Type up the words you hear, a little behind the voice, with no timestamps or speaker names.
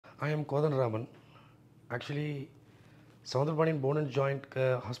I am Gothandaraman. Actually, Gothandaraman bone and joint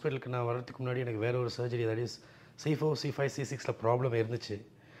hospital ku na varadhukku munadi enakku vera oru surgery, that is C4 C5 C6 la problem irundhuchu.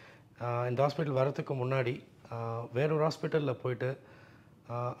 In the hospital varadhukku munadi vera oru hospital la poitu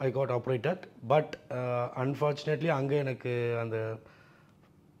I got operated, but unfortunately anga enakku and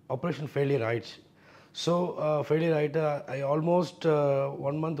operation failure ஆயிடுச்சு. So failure ஆகிட்டு ஐ almost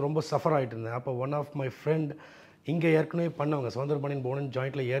 1 month ரொம்ப suffer ஆகிட்டு இருந்தேன். அப்போ one of my friend இங்கே ஏற்கனவே பண்ணவங்க சௌந்தரபாணியின் phone and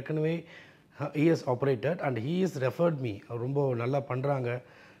ஜாயிண்டில் ஏற்கனவே he is operated and he is referred me. ரொம்ப நல்லா பண்ணுறாங்க,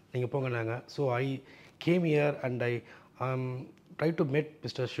 நீங்கள் போங்கன்னாங்க. So I came here and I try to மெட்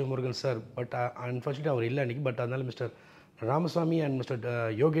mister Sivamurugan sir. But unfortunately அவர் இல்லை அன்றைக்கி. பட் அதனால் mister Ramasamy and mister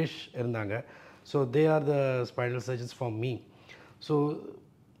Yogesh இருந்தாங்க. So they are the spinal surgeons for me. So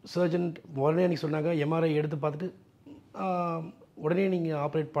surgeon உடனே அன்றைக்கி சொன்னாங்க, எம்ஆர்ஐ எடுத்து பார்த்துட்டு உடனே நீங்கள்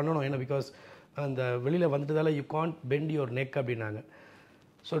ஆப்ரேட் பண்ணணும், ஏன்னா பிகாஸ் அந்த வெளியில் வந்துட்டதால் you can't bend your neck அப்படின்னாங்க.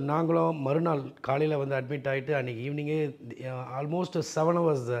 ஸோ நாங்களும் மறுநாள் காலையில் வந்து அட்மிட் ஆகிட்டு அன்றைக்கி ஈவினிங்கே ஆல்மோஸ்ட் 7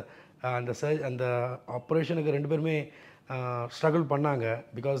 hours அந்த ஆப்ரேஷனுக்கு 2 பேருமே ஸ்ட்ரகிள் பண்ணாங்க.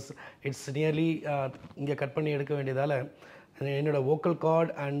 பிகாஸ் இட்ஸ் நியர்லி இங்கே கட் பண்ணி எடுக்க வேண்டியதால் என்னோடய vocal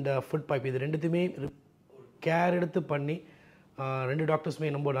cord and food pipe இது ரெண்டுத்தையுமே கேர் எடுத்து பண்ணி 2 டாக்டர்ஸுமே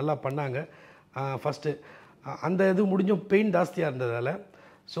ரொம்ப நல்லா பண்ணாங்க. ஃபஸ்ட்டு அந்த இது முடிஞ்சும் பெயின் ஜாஸ்தியாக இருந்ததால்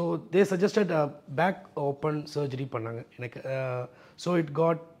so they suggested back open surgery பண்ணாங்க எனக்கு. So it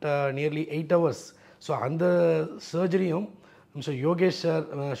got nearly 8 hours. So அந்த சர்ஜரியும் மிஸ்டர் யோகேஷ் சார்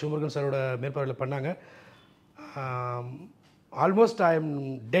சிவமுருகன் சாரோட மேற்பார்வையில் பண்ணாங்க. ஆல்மோஸ்ட் ஐ எம்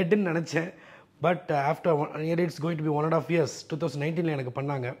டெட்ன்னு நினச்சேன். But after nearly it's going to be 1.5 years 2019 எனக்கு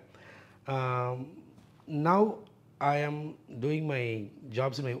பண்ணாங்க. Now I am doing my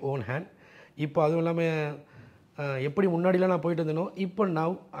jobs in my own hand. இப்போ அதுவும் இல்லாமல் எப்படி முன்னாடிலாம் நான் போயிட்டு இருந்தேனோ இப்போ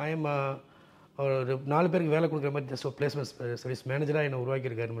நவ் ஐ எம் ஒரு 4 பேருக்கு வேலை கொடுக்குற மாதிரி ஜஸ்ட் பிளேஸ்மெண்ட் சர்வீஸ் மேனேஜராக என்னை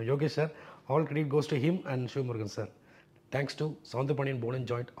உருவாக்கியிருக்காரு நம்ம Yogesh sir. All credit goes to him and Sivamurugan sir. Thanks to சௌந்தரபாணியின் phone and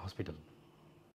joint hospital.